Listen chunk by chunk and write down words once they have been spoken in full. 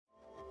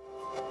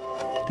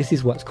This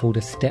is what's called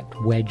a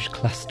stepped wedge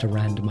cluster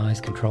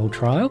randomised controlled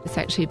trial. It's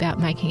actually about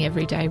making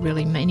every day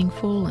really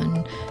meaningful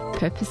and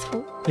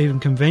purposeful. Even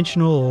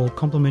conventional or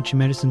complementary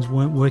medicines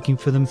weren't working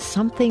for them.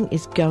 Something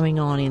is going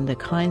on in the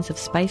kinds of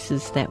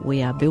spaces that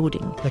we are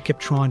building. They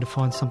kept trying to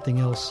find something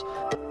else.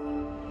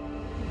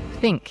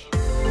 Think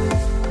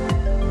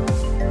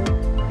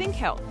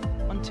Health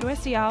on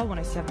 2SER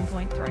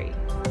 107.3.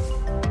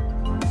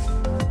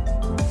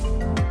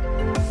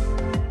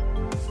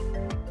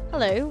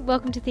 Hello,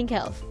 welcome to Think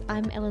Health.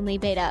 I'm Ellen Lee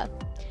Bader.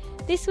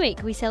 This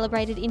week we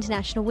celebrated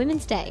International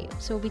Women's Day,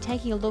 so we'll be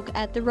taking a look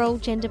at the role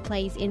gender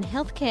plays in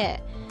healthcare.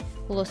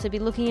 We'll also be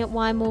looking at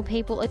why more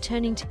people are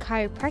turning to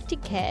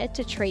chiropractic care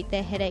to treat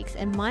their headaches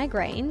and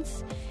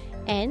migraines,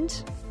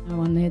 and no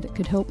one there that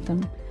could help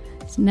them.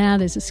 So now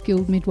there's a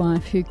skilled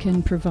midwife who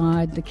can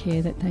provide the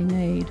care that they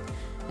need,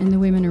 and the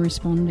women are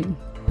responding.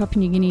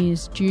 Papua New Guinea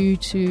is due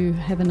to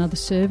have another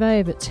survey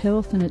of its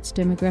health and its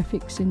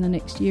demographics in the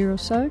next year or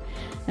so,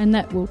 and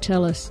that will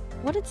tell us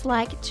what it's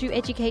like to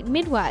educate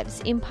midwives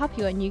in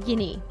Papua New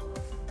Guinea.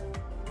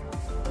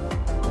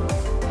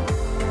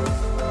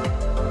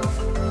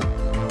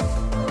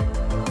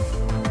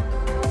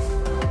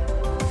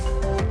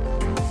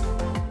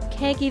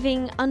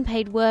 Caregiving,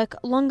 unpaid work,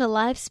 longer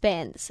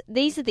lifespans.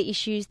 These are the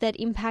issues that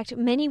impact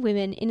many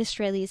women in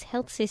Australia's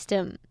health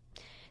system.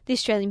 The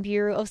Australian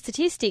Bureau of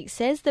Statistics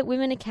says that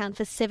women account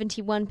for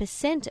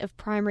 71% of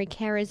primary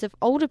carers of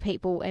older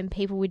people and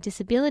people with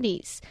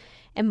disabilities,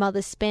 and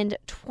mothers spend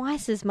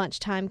twice as much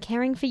time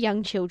caring for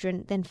young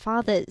children than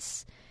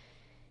fathers.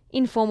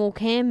 Informal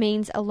care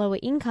means a lower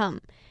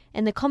income,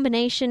 and the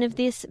combination of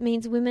this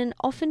means women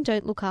often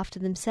don't look after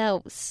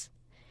themselves.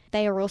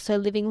 They are also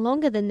living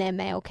longer than their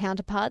male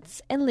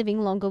counterparts and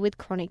living longer with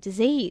chronic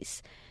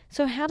disease.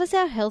 So how does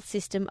our health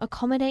system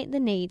accommodate the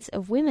needs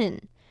of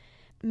women?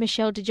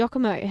 Michelle De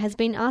Giacomo has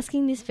been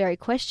asking this very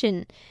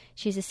question.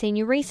 She's a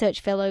senior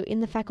research fellow in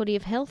the Faculty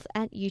of Health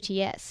at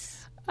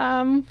UTS.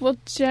 Well,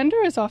 gender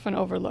is often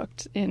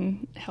overlooked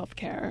in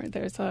healthcare.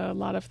 There's a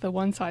lot of the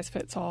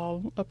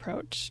one-size-fits-all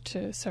approach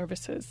to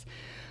services.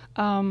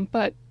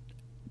 But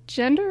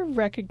gender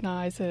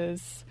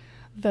recognizes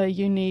the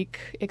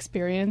unique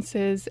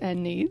experiences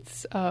and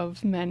needs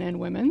of men and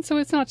women. So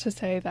it's not to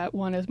say that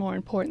one is more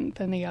important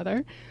than the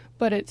other,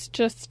 but it's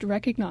just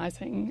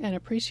recognizing and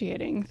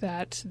appreciating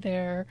that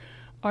there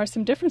are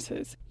some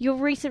differences. Your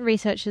recent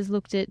research has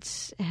looked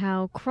at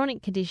how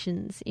chronic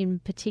conditions in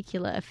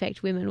particular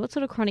affect women. What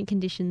sort of chronic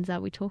conditions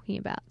are we talking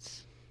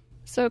about?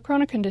 So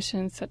chronic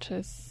conditions such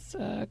as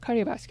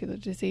cardiovascular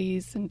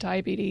disease and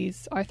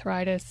diabetes,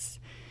 arthritis,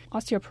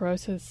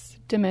 osteoporosis,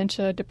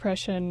 dementia,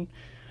 depression,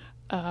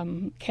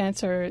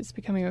 cancer is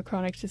becoming a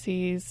chronic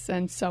disease,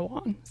 and so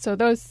on. So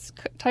those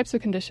types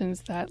of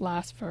conditions that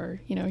last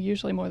for,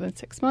 usually more than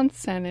 6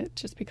 months, and it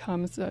just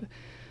becomes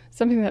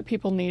something that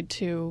people need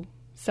to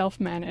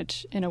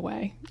self-manage in a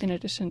way, in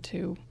addition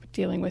to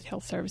dealing with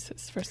health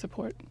services for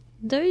support.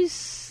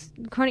 Those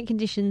chronic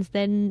conditions,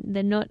 then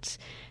they're not,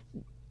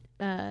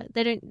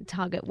 they don't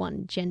target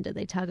one gender,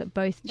 they target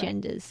both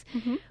genders.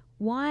 Mm-hmm.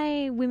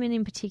 Why women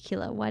in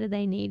particular? Why do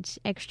they need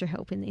extra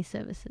help in these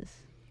services?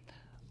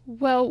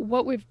 Well,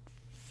 what we've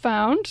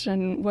found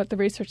and what the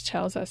research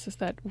tells us is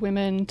that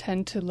women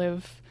tend to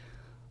live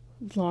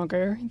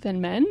longer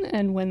than men,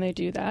 and when they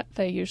do that,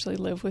 they usually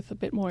live with a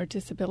bit more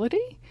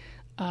disability.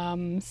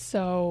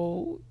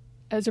 So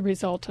as a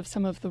result of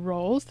some of the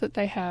roles that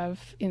they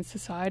have in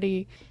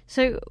society.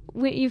 So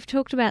you've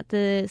talked about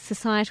the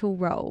societal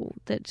role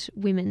that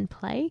women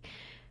play.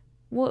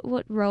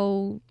 What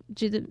role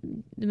do the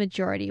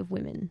majority of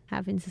women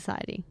have in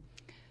society?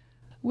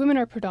 Women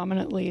are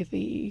predominantly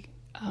the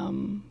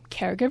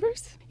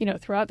caregivers,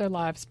 throughout their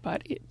lives,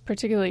 but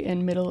particularly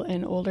in middle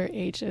and older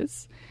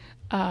ages.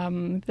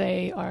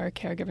 They are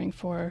caregiving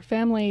for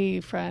family,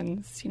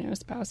 friends,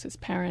 spouses,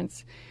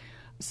 parents.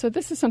 So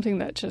this is something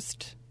that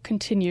just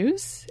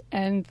continues,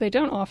 and they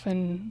don't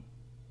often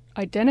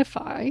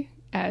identify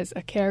as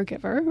a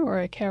caregiver or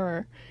a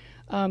carer,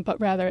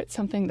 but rather it's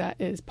something that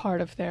is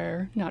part of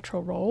their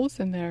natural roles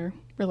and their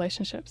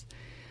relationships.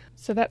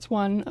 So that's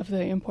one of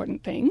the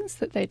important things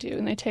that they do,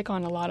 and they take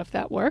on a lot of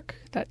that work.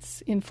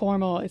 That's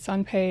informal, it's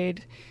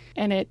unpaid,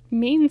 and it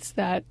means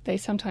that they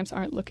sometimes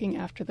aren't looking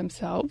after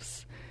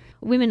themselves.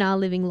 Women are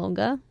living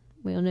longer.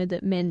 We all know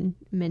that men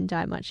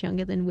die much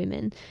younger than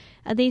women.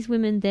 Are these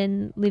women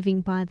then living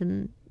by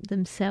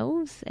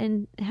themselves?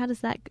 And how do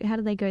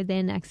they go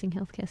then accessing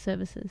healthcare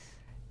services?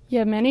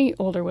 Yeah, many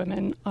older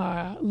women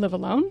live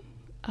alone,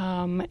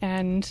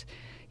 and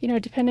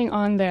depending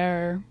on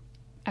their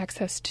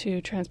access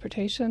to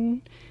transportation,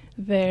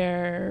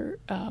 their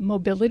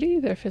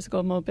mobility, their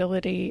physical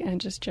mobility, and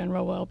just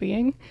general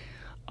well-being,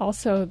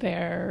 also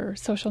their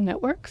social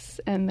networks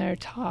and their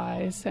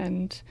ties,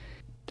 and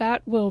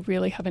that will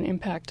really have an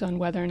impact on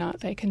whether or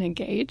not they can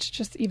engage,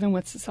 just even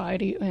with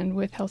society and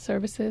with health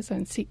services,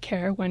 and seek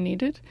care when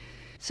needed.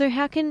 So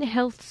how can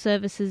health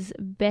services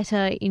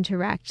better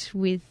interact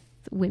with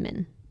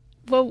women?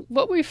 Well,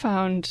 what we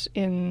found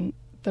in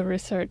the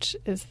research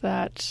is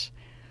that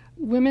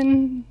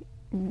women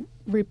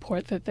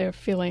report that they're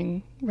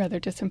feeling rather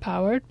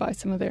disempowered by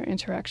some of their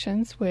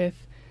interactions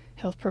with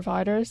health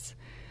providers,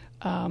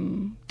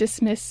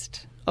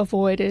 dismissed,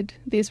 avoided.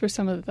 These were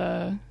some of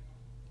the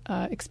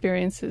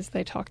experiences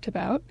they talked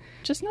about.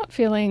 Just not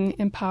feeling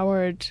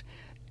empowered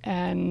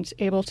and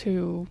able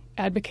to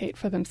advocate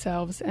for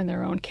themselves and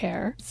their own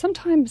care.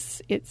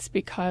 Sometimes it's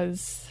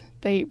because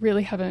they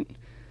really haven't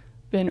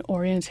been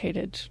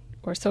orientated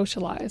or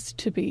socialized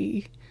to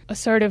be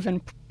assertive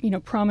and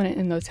prominent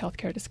in those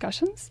healthcare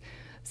discussions.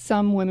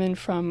 Some women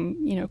from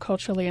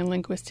culturally and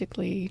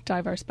linguistically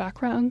diverse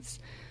backgrounds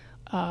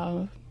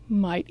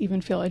might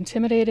even feel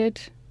intimidated,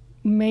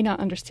 may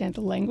not understand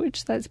the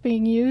language that's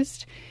being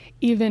used,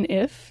 even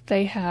if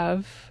they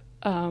have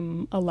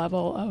a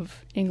level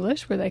of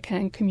English where they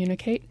can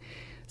communicate.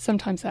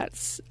 Sometimes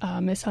that's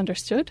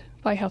misunderstood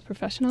by health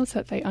professionals,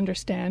 that they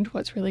understand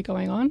what's really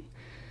going on.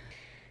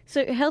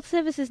 So health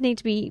services need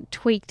to be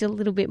tweaked a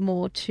little bit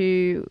more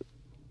to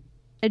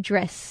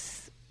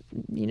address,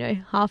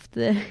 half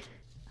the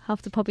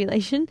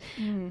population.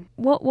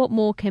 What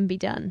more can be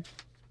done?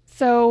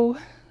 So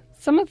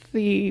some of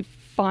the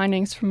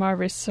findings from our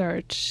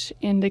research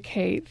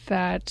indicate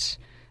that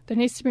there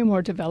needs to be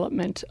more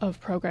development of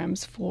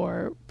programs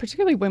for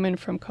particularly women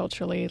from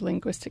culturally,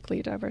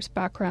 linguistically diverse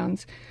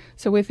backgrounds.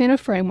 So within a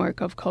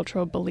framework of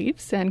cultural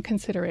beliefs and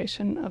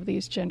consideration of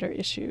these gender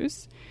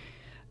issues,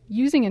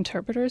 using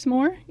interpreters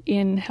more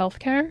in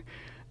healthcare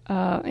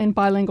and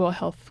bilingual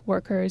health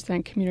workers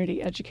and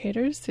community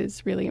educators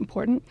is really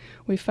important.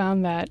 We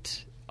found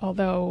that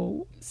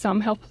although some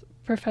health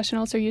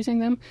professionals are using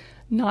them,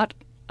 not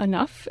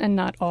enough and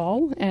not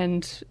all.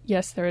 And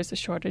yes, there is a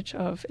shortage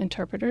of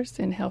interpreters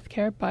in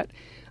healthcare, but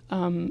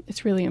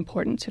it's really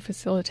important to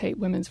facilitate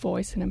women's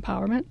voice and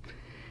empowerment.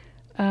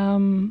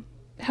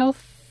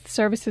 Health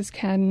services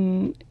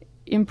can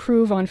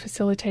improve on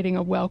facilitating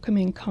a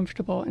welcoming,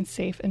 comfortable, and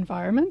safe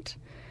environment,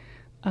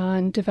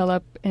 and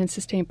develop and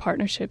sustain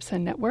partnerships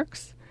and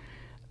networks.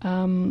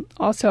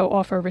 Also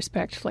offer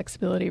respect,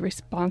 flexibility,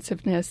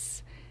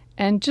 responsiveness,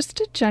 and just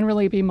to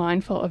generally be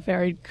mindful of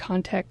varied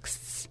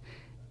contexts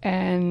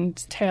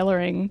and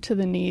tailoring to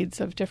the needs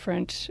of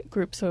different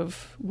groups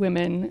of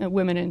women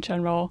in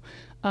general,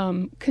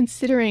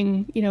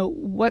 considering,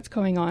 what's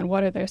going on,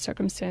 what are their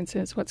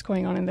circumstances, what's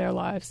going on in their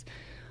lives,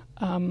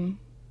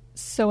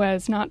 so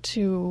as not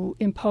to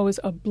impose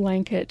a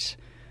blanket,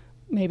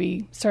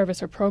 maybe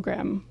service or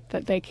program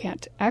that they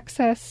can't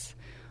access,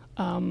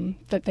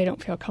 that they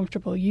don't feel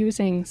comfortable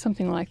using,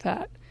 something like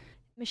that.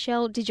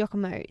 Michelle Di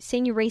Giacomo,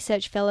 Senior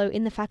Research Fellow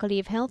in the Faculty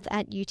of Health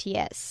at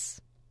UTS.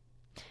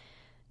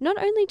 Not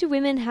only do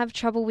women have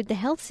trouble with the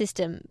health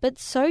system, but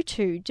so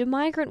too do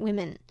migrant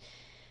women.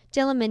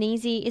 Della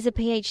Menezes is a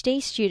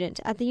PhD student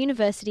at the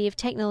University of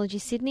Technology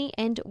Sydney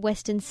and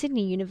Western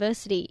Sydney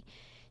University.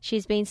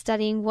 She's been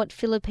studying what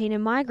Filipino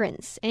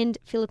migrants, and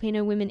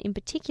Filipino women in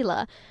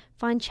particular,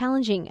 find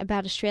challenging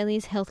about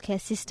Australia's healthcare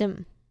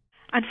system.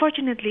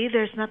 Unfortunately,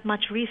 there's not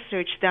much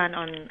research done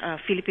on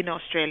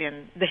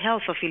the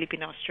health of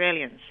Filipino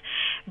Australians.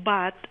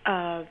 But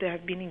there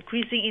have been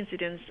increasing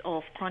incidents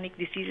of chronic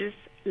diseases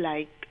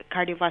like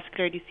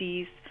cardiovascular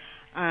disease,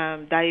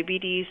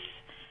 diabetes,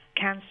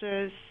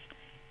 cancers,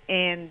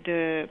 and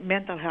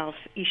mental health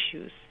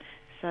issues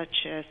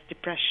such as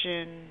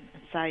depression,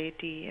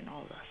 anxiety, and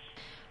all this.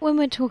 When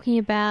we're talking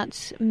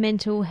about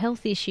mental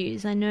health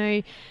issues, I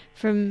know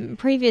from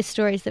previous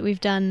stories that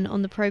we've done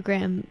on the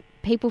program,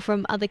 people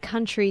from other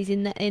countries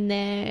in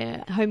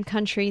their home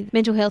country,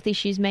 mental health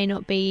issues may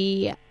not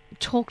be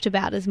talked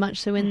about as much.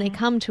 So when they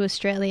come to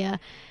Australia,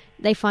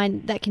 they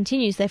find that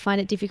continues. They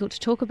find it difficult to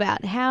talk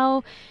about.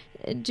 How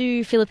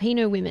do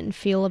Filipino women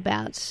feel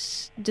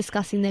about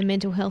discussing their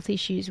mental health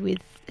issues with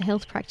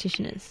health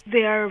practitioners?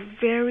 They are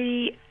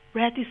very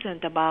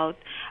reticent about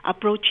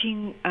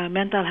approaching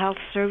mental health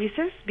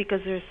services because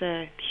there's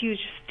a huge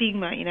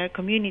stigma in our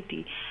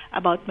community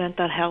about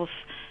mental health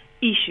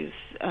issues,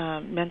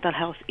 mental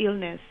health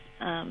illness.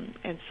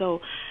 And so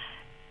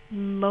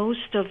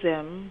most of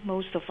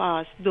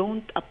us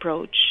don't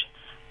approach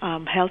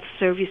health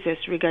services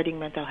regarding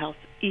mental health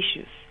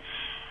issues.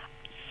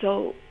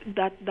 So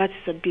that's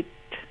a bit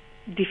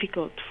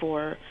difficult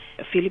for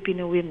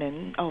Filipino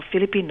women or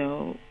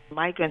Filipino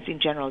migrants in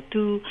general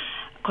to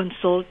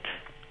consult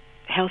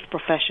health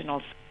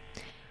professionals.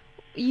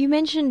 You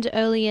mentioned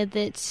earlier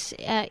that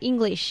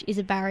English is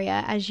a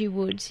barrier, as you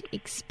would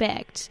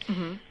expect.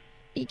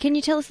 Mm-hmm. Can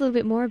you tell us a little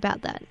bit more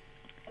about that?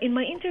 In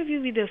my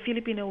interview with the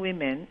Filipino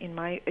women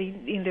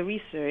in the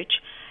research,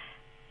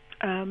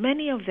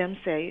 many of them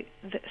said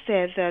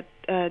that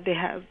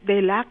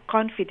they lack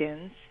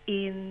confidence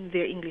in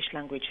their English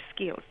language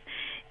skills.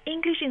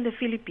 English in the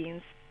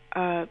Philippines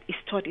is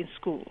taught in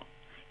school,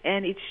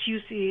 and it's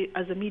used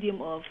as a medium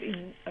of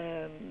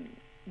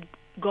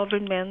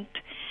government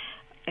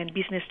and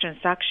business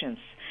transactions.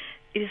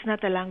 It is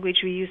not a language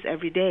we use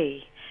every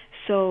day.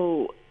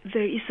 So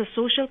there is a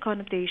social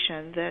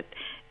connotation that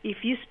if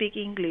you speak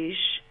English,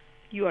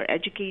 you are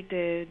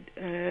educated,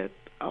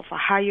 of a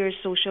higher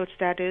social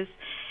status.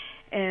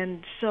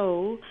 And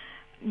so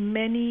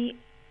many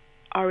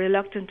are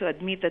reluctant to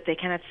admit that they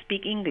cannot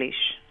speak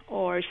English,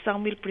 or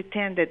some will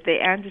pretend that they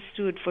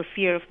understood for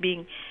fear of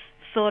being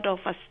thought of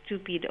as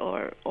stupid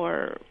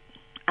or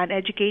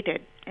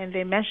uneducated, and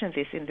they mention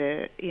this in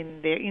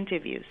their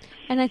interviews.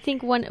 And I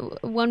think one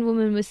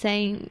woman was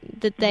saying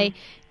that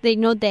they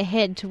nod their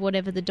head to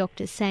whatever the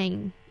doctor's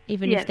saying,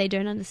 even if they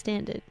don't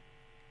understand it.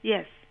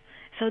 Yes.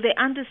 So they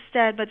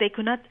understand, but they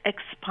could not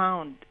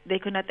expound. They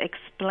could not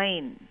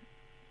explain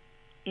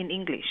in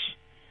English.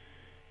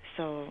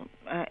 So,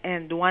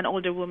 and one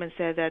older woman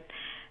said that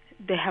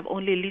they have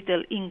only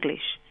little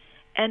English.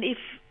 And if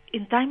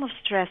in time of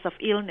stress, of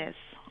illness,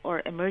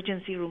 or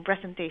emergency room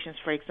presentations,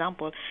 for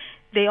example,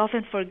 they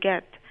often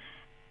forget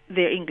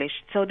their English.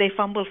 So they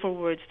fumble for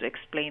words to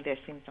explain their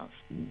symptoms.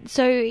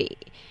 So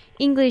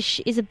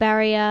English is a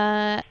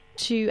barrier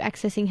to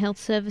accessing health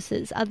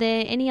services. Are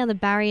there any other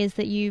barriers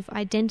that you've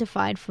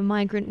identified for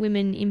migrant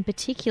women in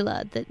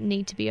particular that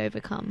need to be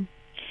overcome?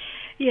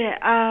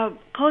 Yeah,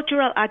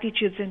 cultural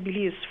attitudes and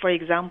beliefs, for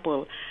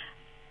example.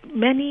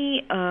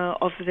 Many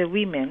of the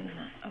women,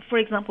 for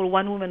example,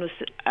 one woman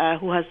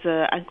who has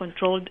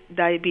uncontrolled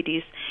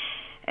diabetes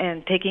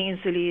and taking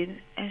insulin,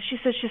 and she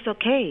says she's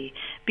okay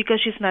because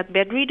she's not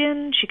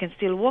bedridden, she can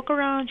still walk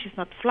around, she's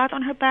not flat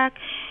on her back.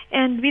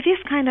 And with this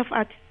kind of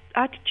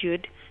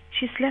attitude,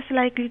 she's less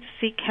likely to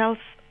seek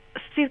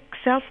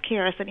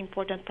self-care as an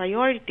important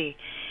priority.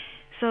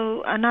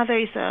 So another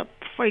is,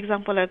 for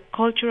example, a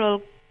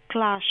cultural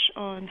clash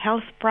on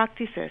health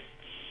practices.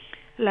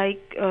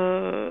 Like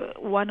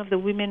one of the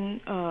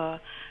women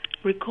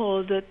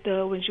recalled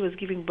that when she was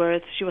giving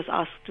birth, she was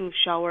asked to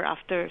shower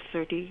after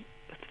 30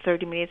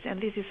 minutes.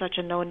 And this is such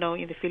a no-no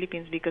in the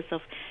Philippines because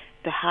of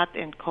the hot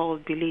and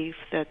cold belief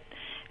that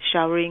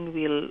showering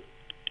will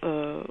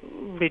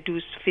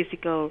reduce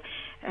physical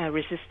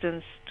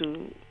resistance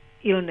to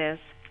illness.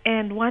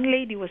 And one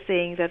lady was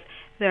saying that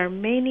there are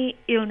many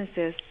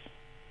illnesses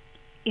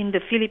in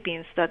the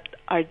Philippines that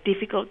are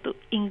difficult to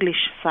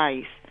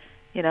English-size.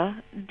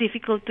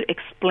 Difficult to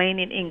explain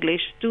in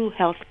English to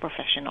health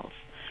professionals.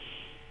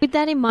 With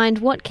that in mind,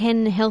 what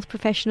can health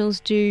professionals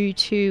do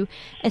to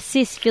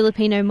assist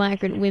Filipino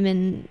migrant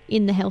women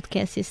in the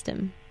healthcare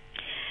system?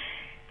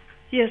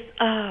 Yes,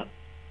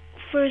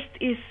 first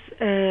is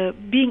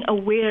being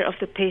aware of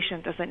the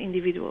patient as an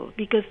individual,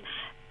 because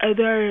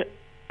there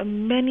are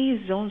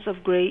many zones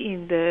of gray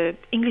in the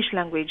English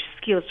language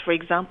skills, for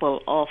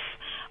example, of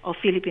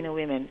Filipino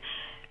women.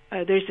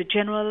 There's a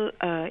general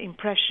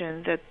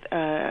impression that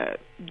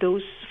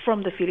those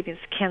from the Philippines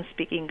can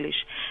speak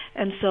English.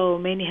 And so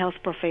many health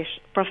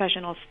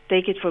professionals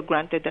take it for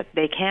granted that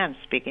they can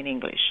speak in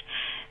English.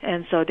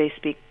 And so they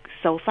speak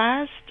so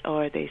fast,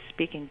 or they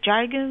speak in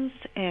jargons,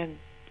 and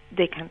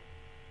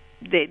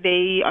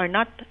they are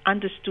not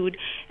understood.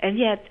 And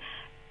yet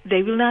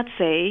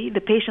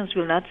the patients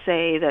will not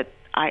say that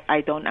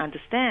I don't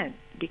understand,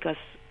 because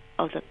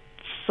of the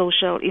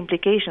social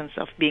implications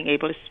of being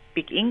able to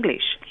speak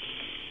English.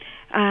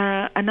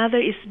 Another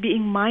is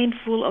being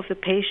mindful of the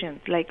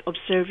patient, like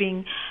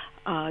observing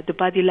the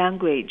body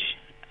language.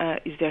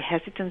 Is there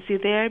hesitancy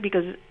there?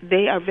 Because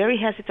they are very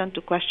hesitant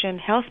to question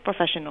health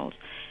professionals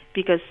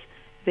because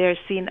they're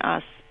seen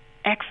as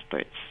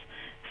experts.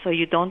 So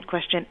you don't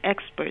question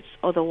experts,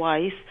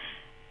 otherwise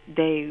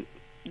they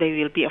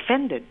will be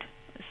offended.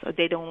 So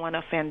they don't want to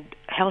offend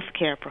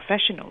healthcare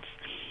professionals.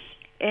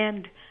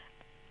 And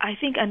I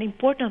think an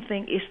important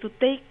thing is to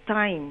take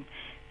time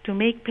to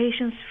make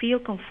patients feel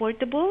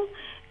comfortable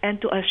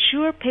and to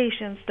assure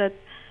patients that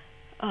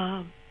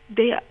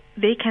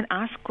they can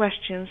ask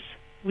questions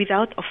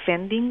without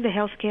offending the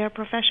healthcare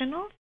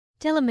professional.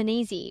 Della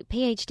Menezes,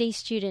 PhD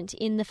student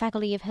in the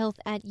Faculty of Health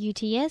at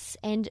UTS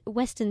and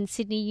Western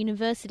Sydney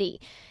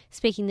University,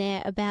 speaking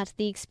there about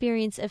the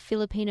experience of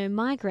Filipino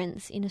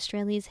migrants in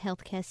Australia's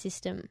healthcare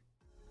system.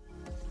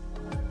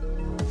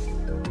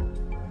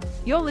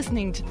 You're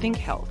listening to Think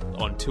Health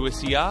on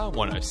 2SER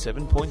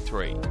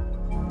 107.3.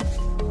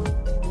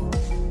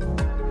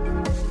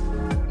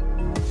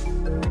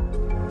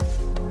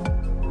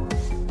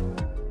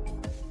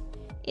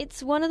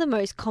 It's one of the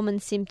most common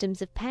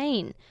symptoms of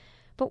pain.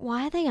 But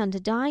why are they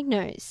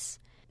underdiagnosed?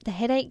 The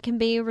headache can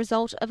be a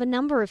result of a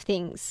number of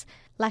things: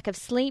 lack of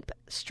sleep,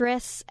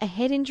 stress, a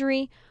head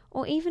injury,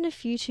 or even a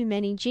few too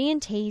many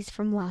G&Ts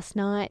from last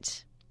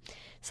night.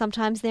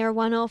 Sometimes they're a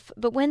one-off,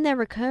 but when they're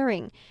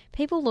recurring,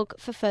 people look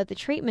for further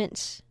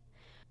treatment.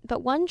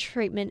 But one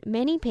treatment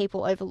many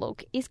people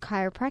overlook is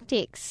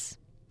chiropractics.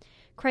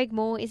 Craig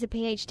Moore is a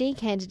PhD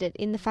candidate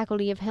in the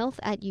Faculty of Health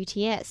at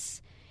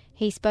UTS.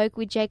 He spoke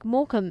with Jake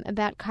Morecambe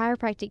about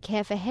chiropractic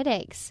care for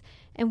headaches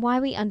and why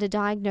we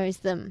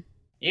underdiagnose them.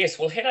 Yes,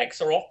 well, headaches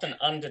are often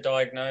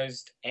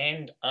underdiagnosed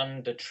and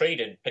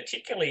undertreated,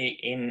 particularly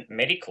in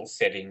medical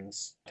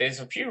settings. There's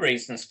a few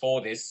reasons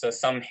for this.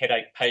 Some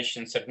headache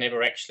patients have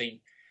never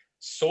actually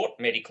sought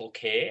medical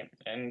care,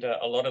 and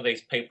a lot of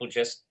these people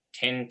just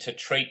tend to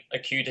treat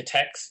acute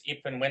attacks if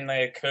and when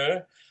they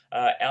occur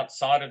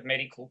outside of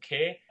medical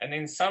care. And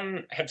then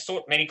some have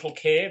sought medical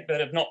care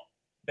but have not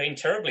been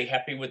terribly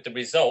happy with the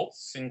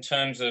results in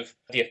terms of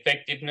the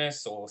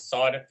effectiveness or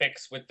side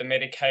effects with the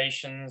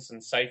medications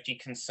and safety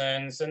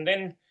concerns. And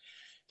then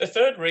the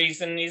third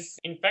reason is,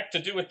 in fact, to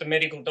do with the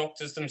medical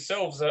doctors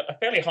themselves. A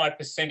fairly high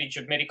percentage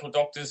of medical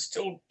doctors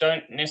still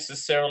don't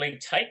necessarily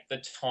take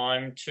the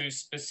time to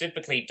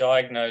specifically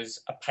diagnose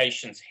a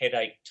patient's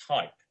headache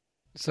type.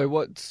 So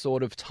what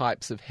sort of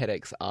types of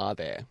headaches are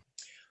there?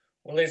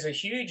 Well, there's a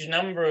huge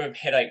number of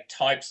headache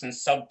types and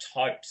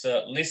subtypes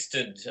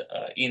listed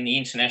in the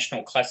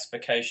International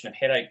Classification of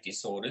Headache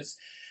Disorders.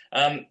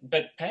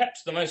 But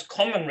perhaps the most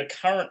common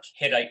recurrent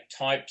headache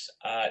types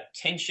are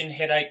tension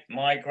headache,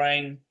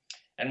 migraine,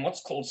 and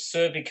what's called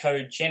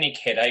cervicogenic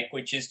headache,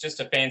 which is just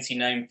a fancy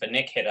name for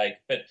neck headache.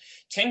 But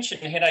tension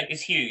headache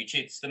is huge.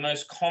 It's the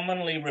most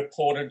commonly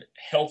reported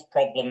health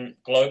problem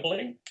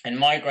globally. And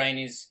migraine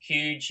is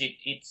huge.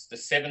 It's the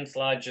 7th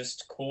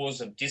largest cause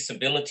of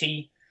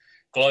disability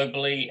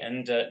globally.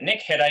 And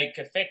neck headache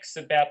affects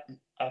about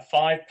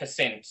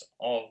 5%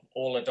 of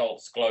all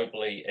adults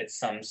globally at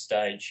some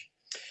stage.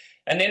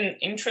 And then,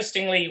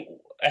 interestingly,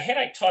 a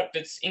headache type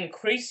that's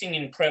increasing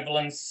in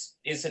prevalence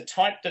is a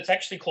type that's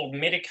actually called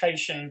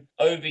medication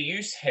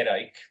overuse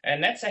headache.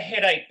 And that's a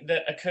headache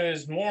that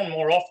occurs more and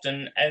more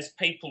often as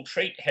people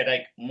treat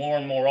headache more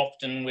and more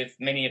often with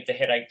many of the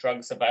headache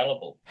drugs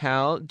available.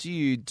 How do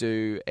you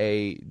do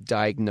a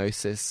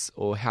diagnosis,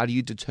 or how do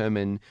you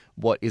determine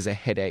what is a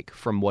headache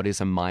from what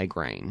is a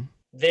migraine?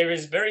 There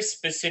is very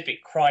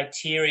specific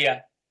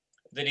criteria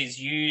that is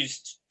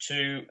used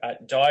to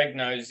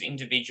diagnose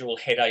individual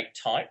headache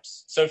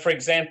types. So, for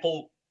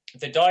example,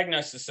 the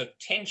diagnosis of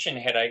tension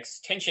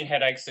headaches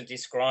are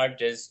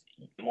described as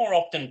more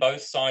often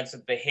both sides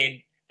of the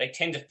head. They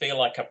tend to feel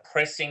like a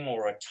pressing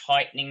or a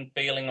tightening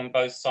feeling on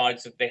both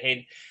sides of the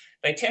head.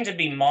 They tend to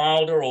be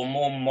milder or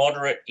more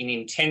moderate in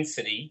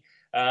intensity,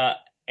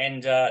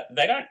 and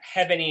they don't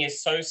have any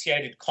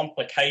associated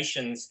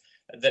complications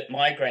that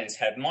migraines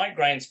have.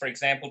 Migraines, for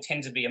example,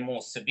 tend to be a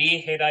more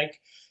severe headache.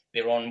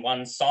 They're on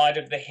one side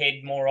of the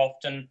head more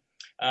often.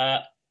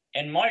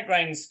 And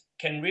migraines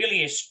can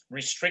really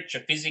restrict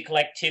your physical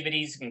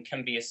activities and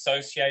can be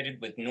associated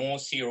with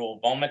nausea or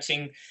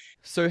vomiting.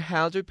 So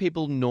how do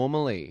people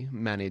normally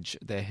manage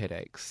their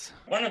headaches?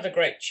 One of the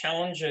great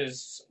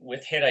challenges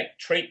with headache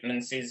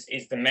treatments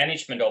is the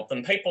management of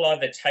them. People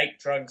either take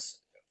drugs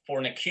for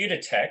an acute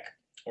attack,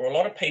 or a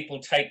lot of people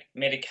take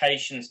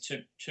medications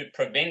to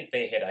prevent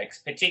their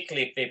headaches,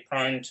 particularly if they're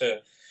prone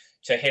to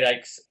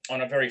headaches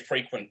on a very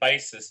frequent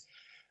basis.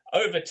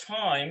 Over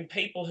time,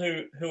 people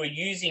who are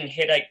using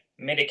headache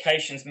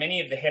medications, many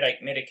of the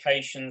headache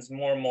medications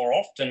more and more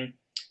often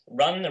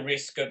run the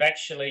risk of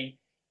actually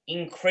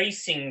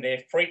increasing their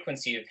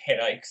frequency of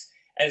headaches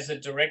as a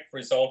direct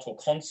result or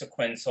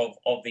consequence of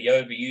the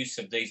overuse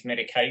of these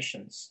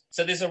medications.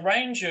 So there's a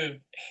range of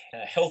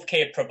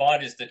healthcare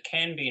providers that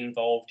can be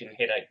involved in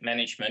headache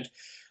management.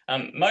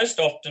 Most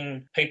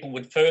often, people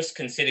would first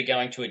consider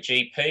going to a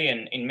GP,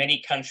 and in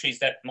many countries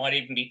that might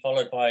even be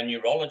followed by a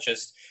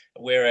neurologist,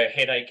 where a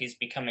headache is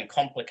becoming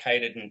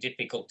complicated and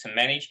difficult to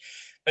manage.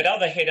 But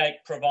other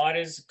headache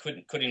providers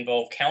could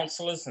involve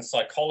counsellors and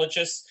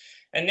psychologists.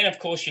 And then, of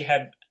course, you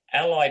have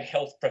allied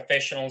health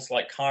professionals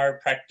like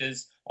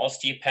chiropractors,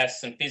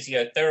 osteopaths and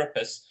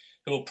physiotherapists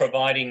who are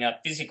providing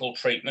physical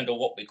treatment, or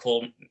what we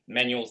call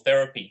manual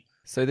therapy.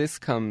 So this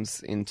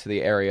comes into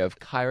the area of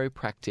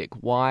chiropractic.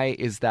 Why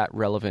is that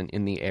relevant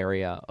in the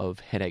area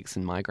of headaches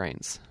and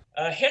migraines?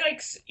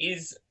 Headaches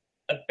is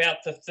about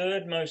the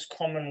third most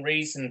common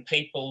reason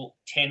people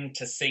tend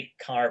to seek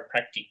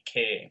chiropractic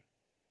care.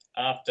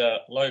 After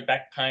low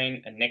back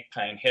pain and neck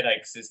pain,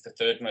 headaches is the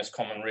third most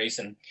common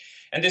reason.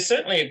 And there's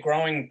certainly a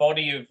growing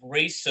body of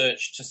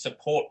research to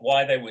support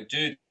why they would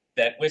do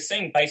that. We're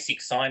seeing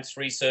basic science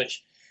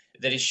research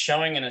that is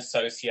showing an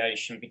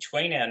association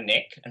between our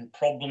neck and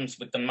problems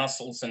with the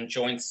muscles and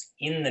joints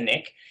in the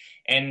neck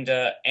and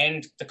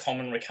the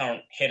common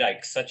recurrent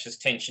headaches such as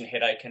tension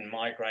headache and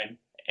migraine.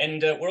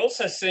 And we're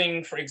also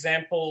seeing, for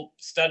example,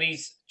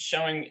 studies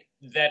showing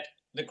that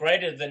the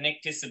greater the neck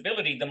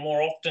disability, the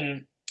more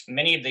often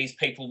many of these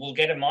people will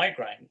get a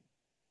migraine.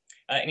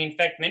 And in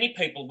fact, many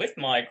people with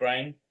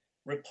migraine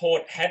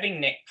report having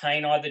neck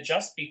pain either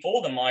just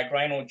before the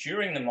migraine or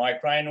during the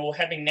migraine, or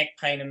having neck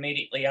pain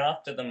immediately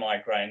after the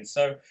migraine.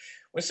 So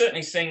we're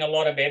certainly seeing a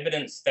lot of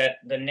evidence that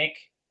the neck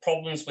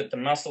problems with the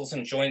muscles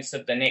and joints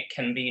of the neck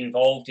can be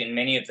involved in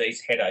many of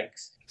these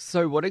headaches.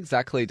 So what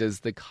exactly does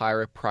the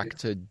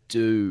chiropractor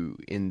do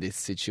in this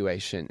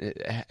situation?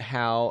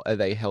 How are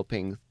they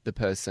helping the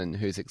person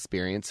who's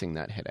experiencing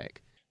that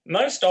headache?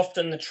 Most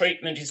often the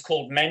treatment is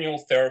called manual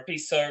therapy,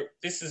 so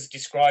this is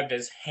described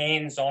as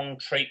hands-on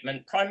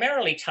treatment,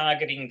 primarily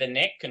targeting the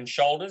neck and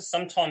shoulders,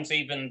 sometimes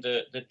even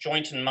the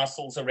joint and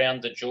muscles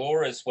around the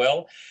jaw as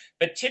well.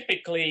 But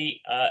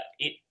typically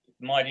it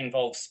might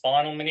involve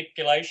spinal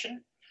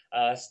manipulation,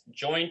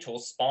 joint or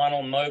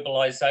spinal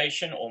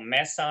mobilization or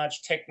massage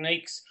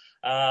techniques,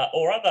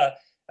 or other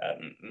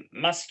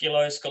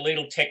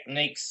musculoskeletal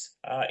techniques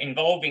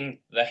involving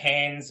the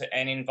hands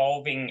and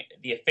involving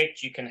the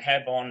effect you can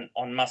have on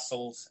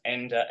muscles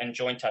and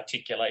joint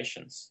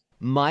articulations.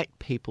 Might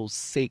people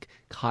seek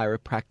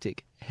chiropractic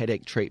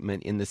headache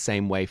treatment in the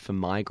same way for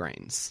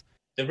migraines?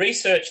 The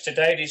research to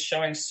date is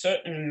showing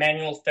certain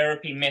manual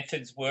therapy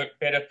methods work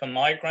better for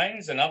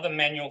migraines, and other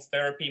manual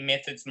therapy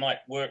methods might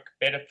work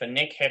better for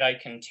neck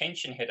headache and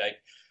tension headache.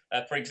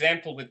 For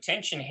example, with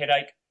tension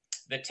headache,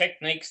 the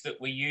techniques that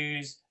we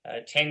use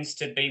tends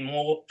to be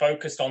more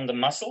focused on the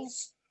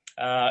muscles,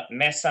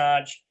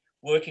 massage,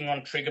 working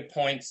on trigger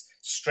points,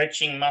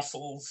 stretching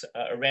muscles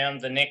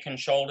around the neck and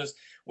shoulders.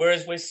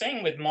 Whereas we're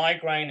seeing with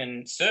migraine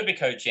and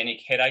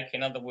cervicogenic headache,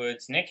 in other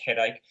words, neck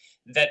headache,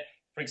 that,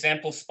 for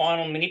example,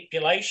 spinal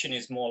manipulation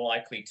is more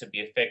likely to be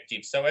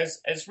effective. So as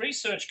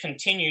research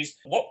continues,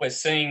 what we're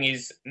seeing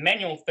is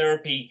manual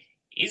therapy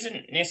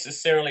isn't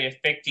necessarily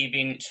effective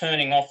in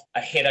turning off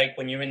a headache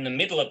when you're in the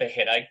middle of a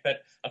headache,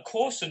 but a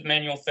course of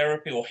manual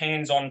therapy or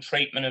hands-on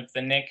treatment of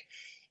the neck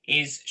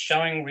is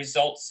showing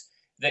results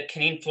that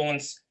can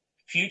influence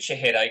future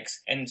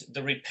headaches and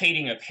the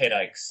repeating of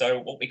headaches, so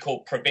what we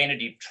call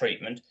preventative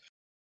treatment.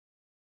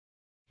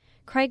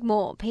 Craig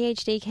Moore,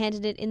 PhD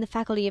candidate in the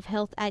Faculty of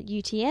Health at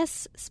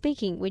UTS,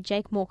 speaking with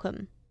Jake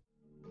Morecambe.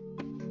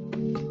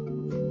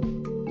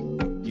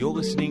 You're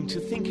listening to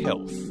Think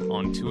Health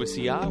on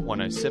 2SER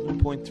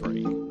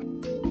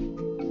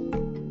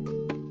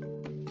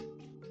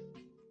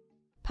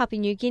 107.3. Papua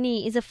New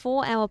Guinea is a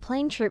 4-hour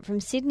plane trip from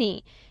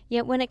Sydney,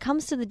 yet when it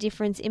comes to the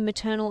difference in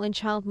maternal and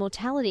child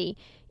mortality,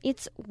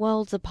 it's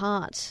worlds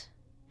apart.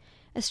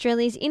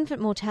 Australia's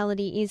infant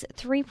mortality is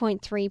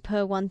 3.3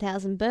 per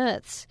 1,000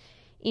 births.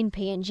 In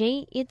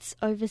PNG, it's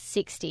over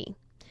 60.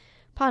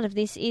 Part of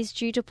this is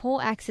due to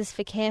poor access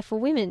for care for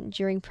women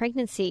during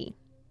pregnancy.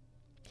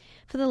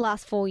 For the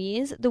last 4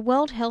 years, the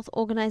World Health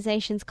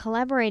Organization's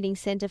Collaborating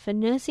Centre for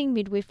Nursing,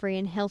 Midwifery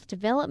and Health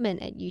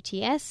Development at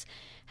UTS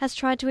has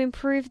tried to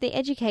improve the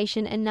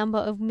education and number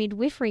of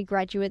midwifery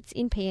graduates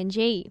in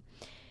PNG.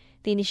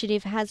 The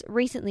initiative has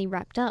recently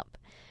wrapped up.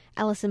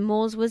 Alison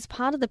Moores was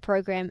part of the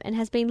program and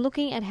has been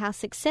looking at how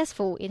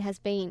successful it has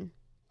been.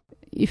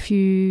 If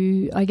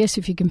you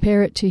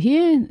compare it to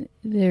here,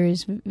 there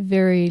is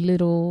very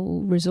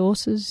little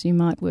resources. You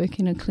might work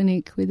in a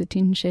clinic with a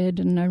tin shed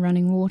and no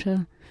running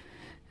water.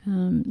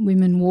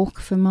 Women walk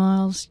for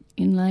miles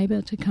in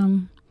labour to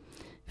come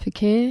for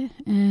care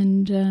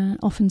and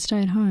often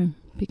stay at home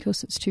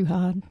because it's too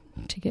hard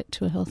to get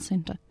to a health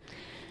centre.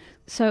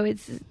 So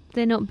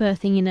they're not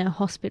birthing in a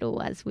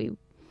hospital as we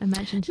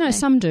imagine today? No,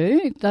 some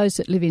do. Those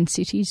that live in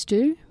cities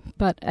do,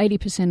 but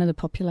 80% of the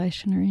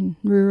population are in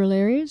rural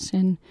areas,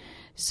 and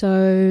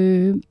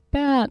so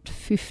about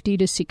 50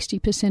 to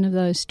 60% of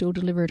those still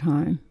deliver at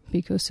home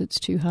because it's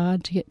too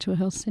hard to get to a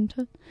health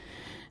centre.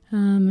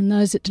 And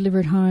those that deliver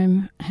at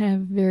home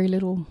have very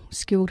little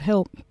skilled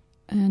help,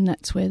 and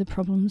that's where the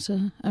problems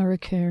are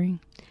occurring.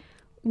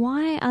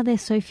 Why are there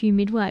so few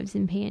midwives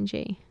in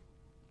PNG?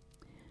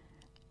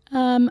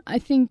 I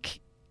think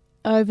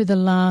over the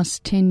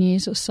last 10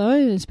 years or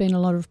so, there's been a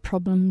lot of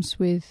problems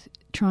with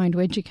trying to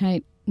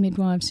educate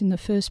midwives in the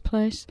first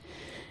place,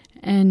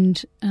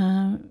 and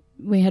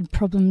we had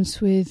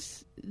problems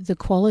with the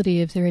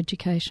quality of their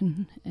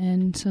education,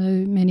 and so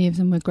many of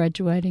them were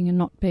graduating and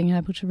not being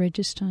able to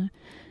register.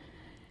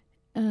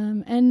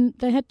 And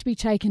they had to be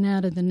taken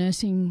out of the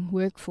nursing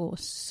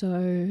workforce.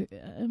 So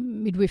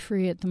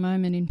midwifery at the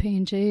moment in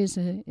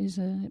PNG is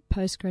a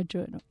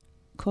postgraduate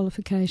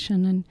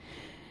qualification,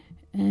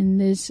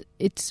 and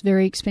it's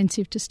very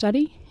expensive to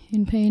study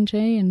in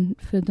PNG, and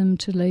for them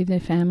to leave their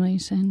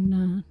families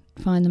and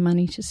find the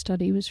money to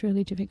study was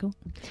really difficult.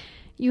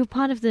 You were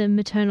part of the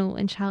Maternal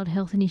and Child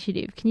Health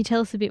Initiative. Can you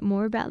tell us a bit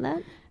more about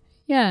that?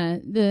 Yeah,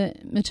 the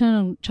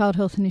Maternal Child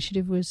Health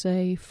Initiative was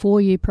a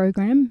 4-year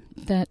program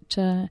that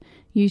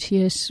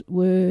UTS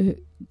were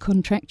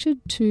contracted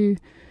to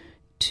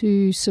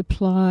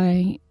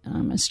supply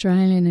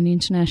Australian and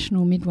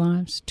international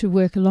midwives to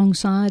work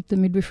alongside the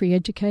midwifery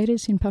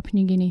educators in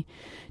Papua New Guinea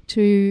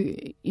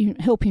to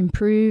help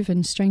improve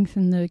and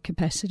strengthen the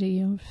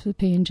capacity of the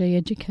PNG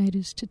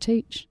educators to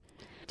teach.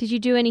 Did you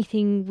do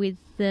anything with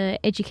the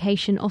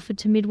education offered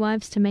to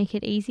midwives to make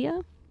it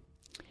easier?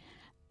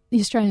 The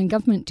Australian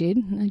government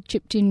did. They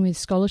chipped in with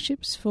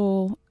scholarships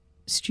for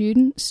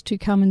students to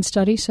come and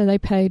study, so they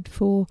paid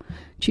for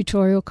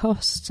tutorial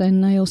costs,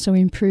 and they also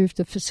improved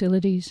the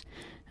facilities,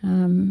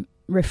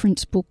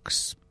 reference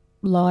books,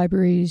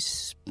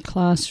 libraries,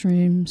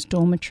 classrooms,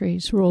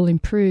 dormitories were all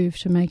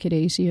improved to make it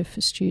easier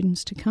for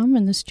students to come,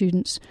 and the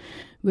students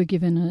were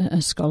given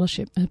a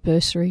scholarship, a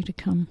bursary to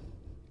come.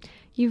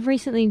 You've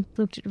recently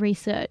looked at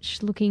research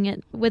looking at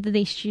whether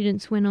these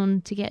students went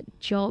on to get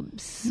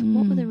jobs.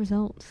 What were the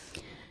results?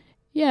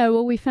 Yeah,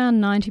 well, we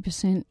found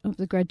 90% of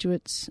the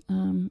graduates,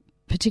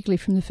 particularly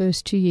from the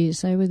first 2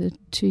 years, they were the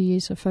 2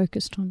 years I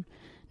focused on,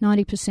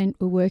 90%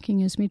 were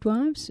working as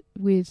midwives,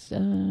 with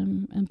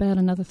about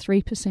another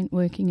 3%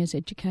 working as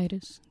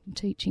educators and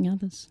teaching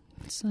others.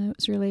 So it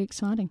was really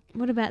exciting.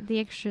 What about the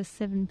extra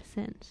 7%?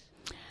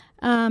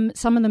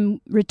 Some of them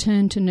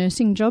returned to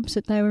nursing jobs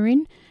that they were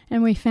in,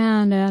 and we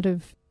found out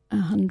of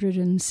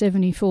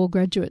 174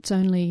 graduates,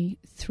 only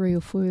 3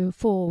 or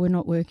 4 were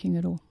not working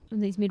at all.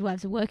 And these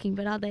midwives are working,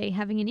 but are they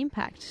having an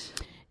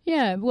impact?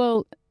 Yeah,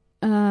 well,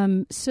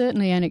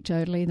 certainly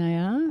anecdotally they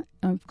are.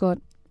 I've got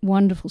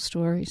wonderful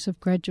stories of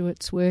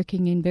graduates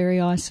working in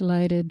very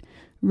isolated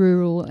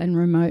rural and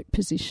remote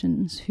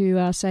positions who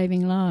are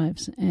saving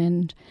lives,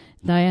 and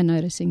they are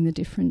noticing the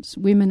difference.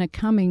 Women are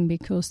coming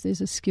because there's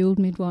a skilled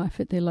midwife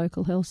at their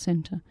local health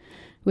centre,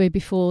 where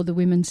before the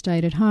women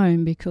stayed at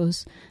home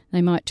because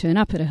they might turn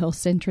up at a health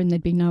centre and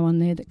there'd be no one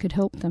there that could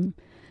help them.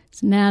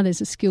 So now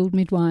there's a skilled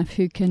midwife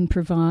who can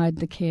provide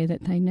the care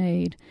that they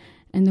need,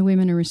 and the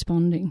women are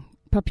responding.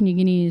 Papua New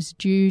Guinea is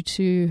due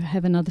to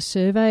have another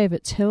survey of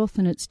its health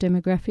and its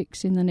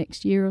demographics in the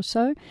next year or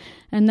so,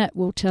 and that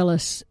will tell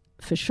us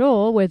for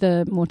sure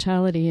whether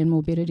mortality and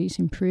morbidity is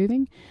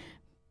improving.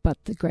 But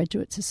the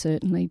graduates are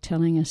certainly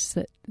telling us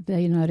that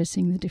they're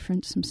noticing the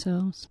difference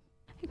themselves.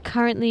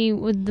 Currently,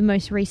 with the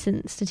most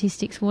recent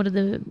statistics, what are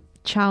the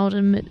child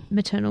and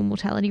maternal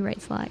mortality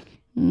rates like?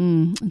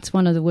 It's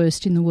one of the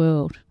worst in the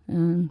world.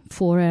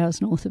 4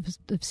 hours north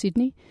of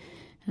Sydney.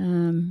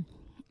 4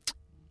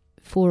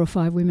 or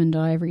 5 women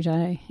die every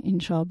day in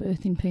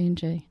childbirth in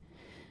PNG.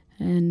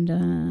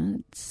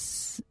 And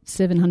it's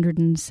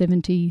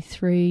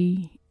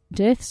 773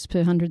 deaths per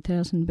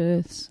 100,000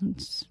 births.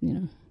 It's,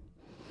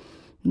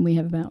 we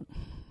have about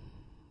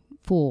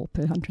 4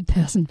 per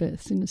 100,000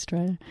 births in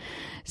Australia.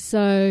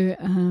 So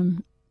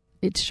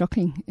it's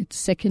shocking. It's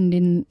second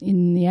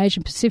in the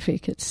Asian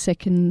Pacific. It's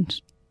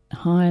second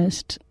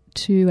highest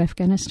to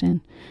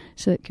Afghanistan.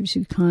 So it gives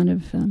you kind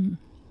of a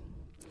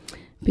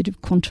bit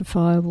of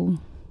quantifiable,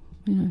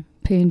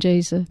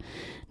 PNGs are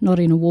not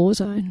in a war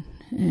zone,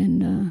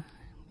 and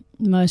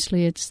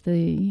mostly it's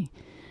the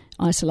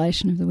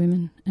isolation of the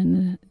women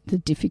and the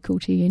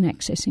difficulty in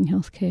accessing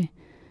healthcare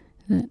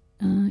that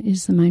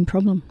is the main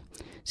problem.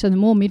 So the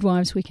more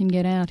midwives we can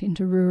get out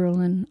into rural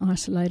and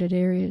isolated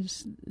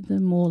areas, the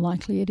more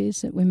likely it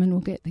is that women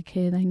will get the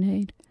care they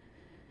need.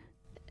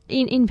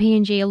 In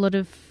PNG, a lot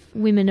of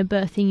women are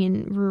birthing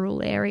in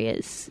rural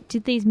areas.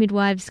 Did these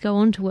midwives go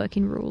on to work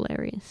in rural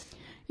areas?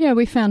 Yeah,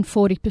 we found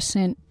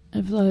 40%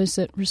 of those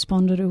that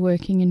responded are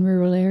working in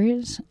rural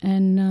areas,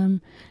 and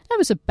that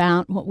was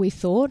about what we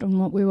thought and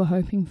what we were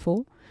hoping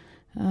for.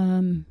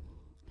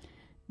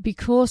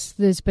 Because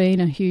there's been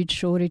a huge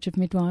shortage of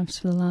midwives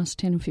for the last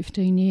 10 or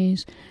 15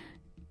 years,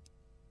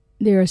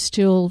 there are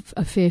still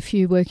a fair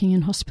few working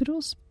in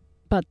hospitals,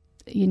 but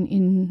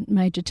in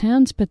major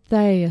towns, but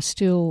they are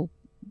still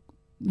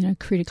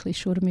critically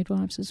short of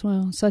midwives as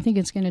well. So I think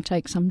it's going to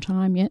take some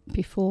time yet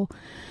before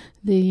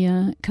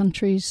the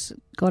country's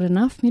got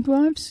enough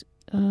midwives.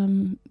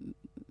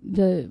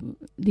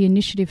 The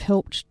initiative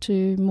helped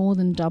to more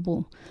than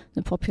double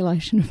the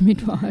population of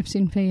midwives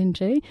in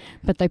PNG,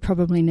 but they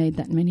probably need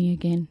that many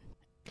again.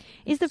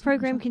 Is the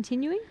program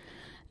continuing?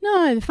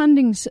 No, the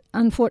funding's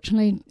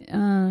unfortunately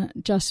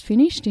just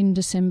finished in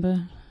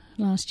December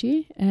last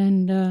year,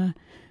 and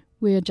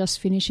we are just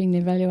finishing the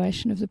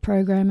evaluation of the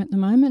program at the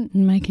moment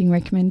and making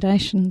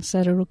recommendations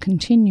that it will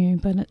continue,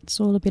 but it's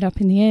all a bit up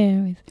in the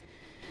air with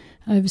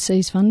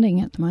overseas funding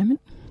at the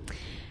moment.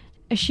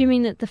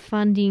 Assuming that the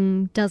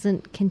funding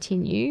doesn't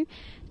continue,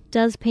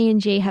 does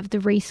PNG have the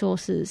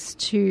resources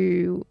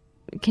to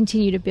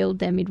continue to build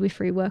their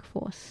midwifery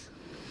workforce?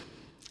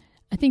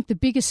 I think the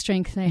biggest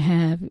strength they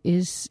have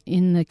is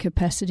in the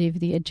capacity of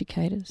the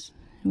educators.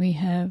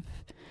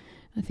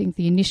 I think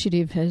the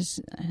initiative has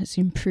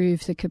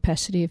improved the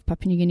capacity of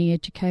Papua New Guinea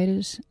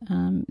educators.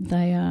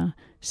 They are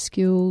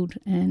skilled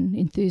and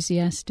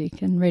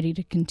enthusiastic and ready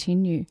to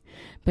continue,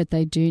 but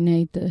they do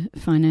need the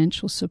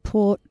financial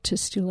support to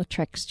still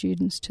attract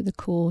students to the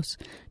course,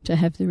 to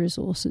have the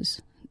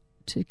resources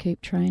to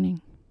keep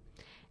training.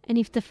 And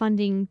if the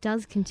funding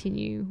does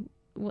continue,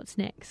 what's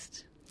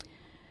next?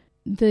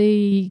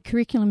 The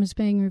curriculum is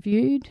being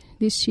reviewed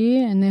this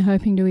year, and they're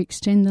hoping to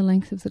extend the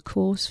length of the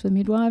course for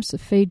midwives. The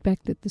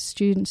feedback that the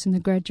students and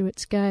the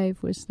graduates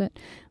gave was that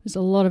there was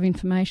a lot of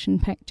information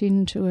packed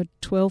into a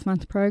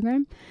 12-month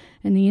program,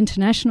 and the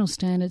international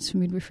standards for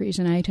midwifery is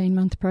an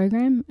 18-month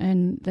program,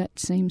 and that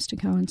seems to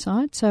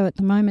coincide. So at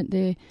the moment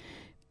they're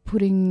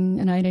putting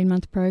an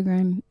 18-month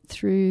program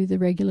through the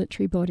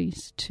regulatory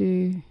bodies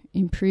to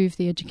improve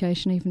the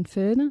education even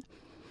further.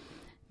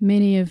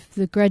 Many of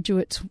the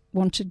graduates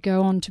want to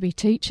go on to be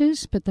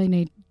teachers, but they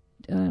need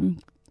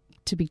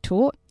to be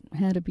taught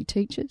how to be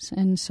teachers,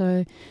 and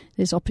so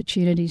there's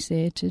opportunities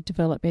there to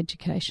develop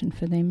education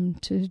for them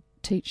to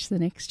teach the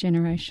next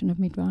generation of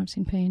midwives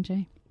in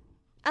PNG.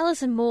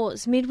 Alison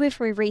Moores,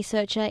 midwifery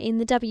researcher in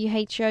the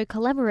WHO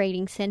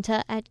Collaborating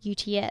Centre at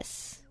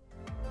UTS.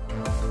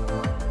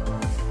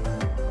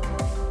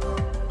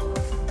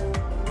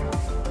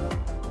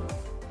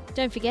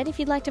 Don't forget, if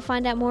you'd like to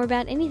find out more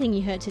about anything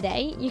you heard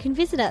today, you can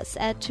visit us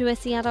at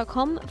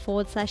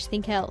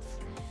 2ser.com/thinkhealth.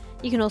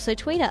 You can also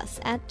tweet us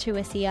at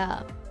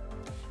 2ser.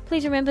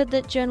 Please remember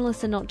that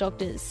journalists are not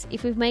doctors.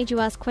 If we've made you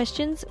ask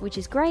questions, which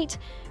is great,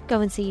 go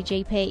and see your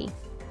GP.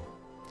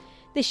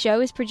 This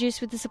show is produced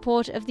with the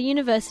support of the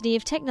University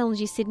of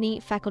Technology Sydney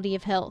Faculty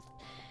of Health.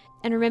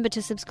 And remember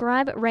to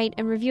subscribe, rate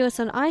and review us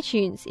on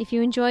iTunes if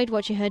you enjoyed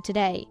what you heard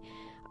today.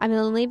 I'm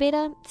Ellen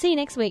Leabeater. See you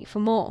next week for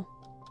more.